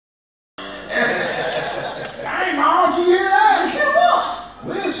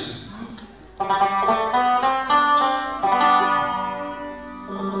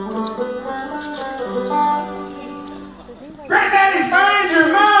Granddaddy's manger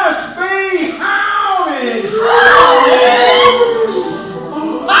must be haunted!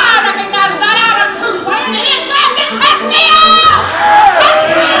 I recognize that out of two when it is that just hit me up!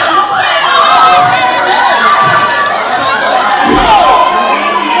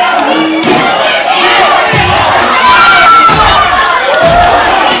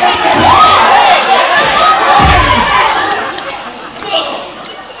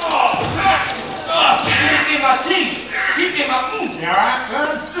 You alright, son?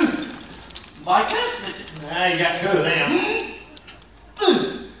 My husband. Now you got two of them.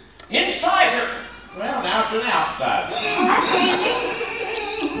 Insider. Well, now it's an outside.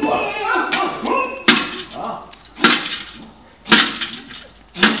 Oh.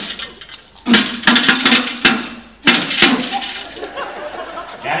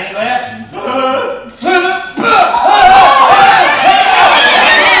 Got any left?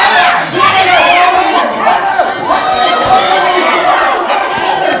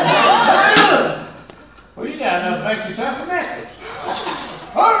 Well, you got enough to make yourself a necklace.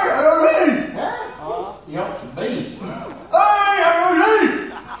 You want some beef?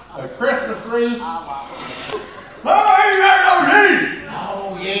 A Christmas wreath?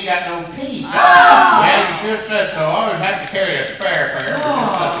 Oh, you ain't got no teeth. Yeah, you should have said so. I always have to carry a spare pair for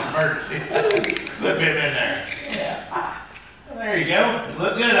just such an emergency. Slip him in there. Yeah. Well, there you go.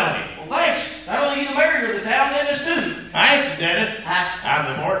 Look good on you. Well, thanks. Not only you the mayor of the town, dentist too. Thank you, Dennis. I'm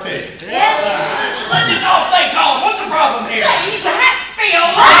the mortician. Let this all stay calm. What's the problem here? He's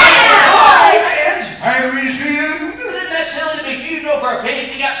Hatfield! Hey, Hatfield. Isn't that silly to be feuding over a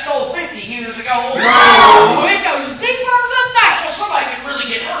pig that got stole 50 years ago? Oh, it goes deeper than that! Well, somebody could really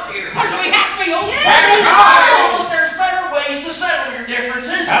get hurt here. Because we Hatfield! Oh, there's better ways to settle your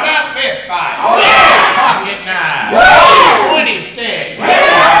differences. How about fist fight? Pocket knife. 20 stick. No,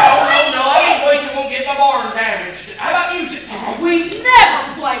 I ain't wasting won't get my barn damaged. How about music? We never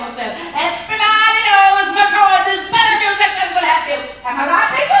play with them. Everybody knows McCoys is better musicians than Hatfield. Am I right,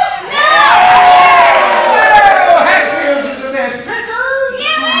 people? No! Well, Hatfields is the best picker.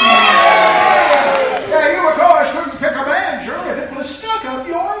 Yeah, you McCoys couldn't pick a banjo if it was stuck up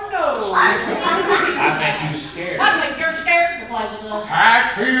your nose. I think you scared. I think you're scared to play with us.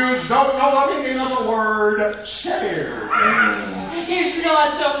 Hatfields don't know the meaning of the word scared. It's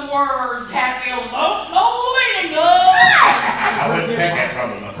not some words Hatfield don't know the meaning of. I wouldn't take that from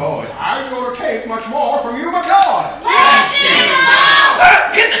the McCoys. I'm going to take much more from you, McCoy. Let's see them all!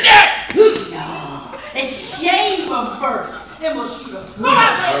 Get the deck! Let's shave them first. Then we'll shoot them. Come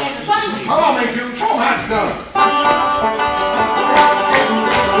on, play, buddy. Come on, Major. Show 'em how it's done.